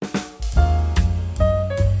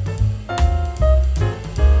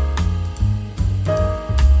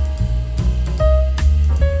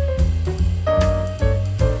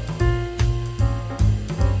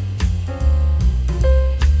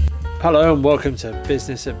Hello and welcome to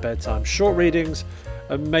Business at Bedtime. Short readings,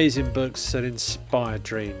 amazing books that inspire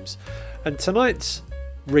dreams. And tonight's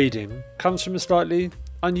reading comes from a slightly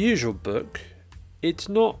unusual book. It's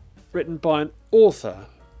not written by an author,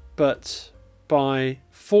 but by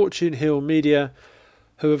Fortune Hill Media,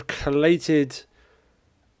 who have collated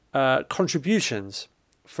contributions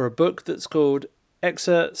for a book that's called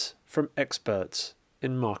Excerpts from Experts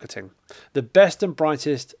in Marketing. The best and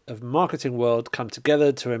brightest of marketing world come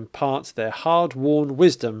together to impart their hard-won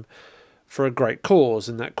wisdom for a great cause,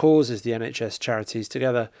 and that cause is the NHS Charities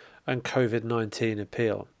Together and COVID-19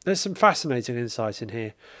 Appeal. There's some fascinating insight in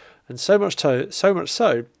here, and so much so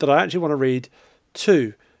that I actually want to read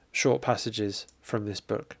two short passages from this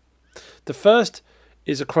book. The first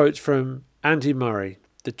is a quote from Andy Murray,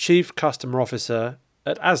 the Chief Customer Officer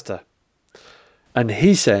at Asda. And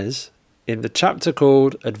he says, in the chapter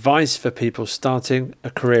called Advice for People Starting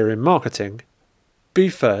a Career in Marketing, be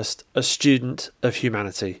first a student of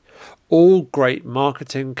humanity. All great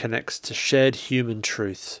marketing connects to shared human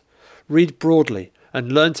truths. Read broadly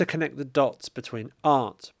and learn to connect the dots between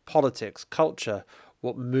art, politics, culture,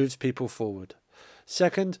 what moves people forward.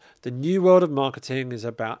 Second, the new world of marketing is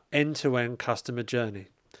about end-to-end customer journey.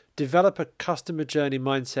 Develop a customer journey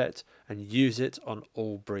mindset and use it on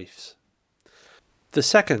all briefs. The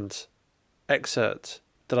second excerpt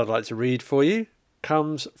that I'd like to read for you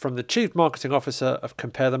comes from the Chief Marketing Officer of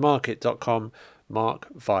CompareTheMarket.com, Mark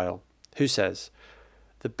Weil, who says,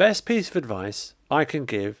 the best piece of advice I can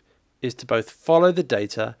give is to both follow the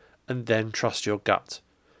data and then trust your gut.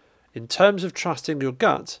 In terms of trusting your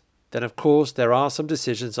gut, then of course there are some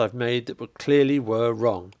decisions I've made that were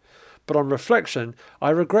wrong. But on reflection, I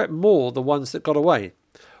regret more the ones that got away,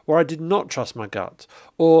 or I did not trust my gut,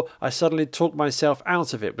 or I suddenly talked myself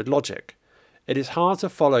out of it with logic. It is hard to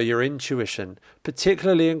follow your intuition,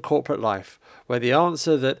 particularly in corporate life, where the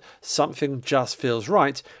answer that something just feels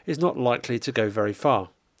right is not likely to go very far.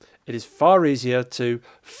 It is far easier to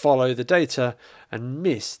follow the data and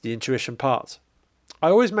miss the intuition part. I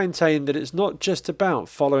always maintain that it's not just about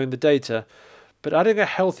following the data, but adding a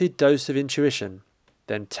healthy dose of intuition.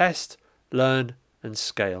 Then test, learn, and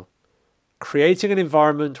scale. Creating an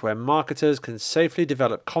environment where marketers can safely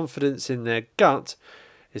develop confidence in their gut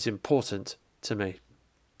is important to me.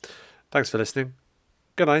 Thanks for listening.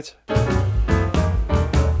 Good night.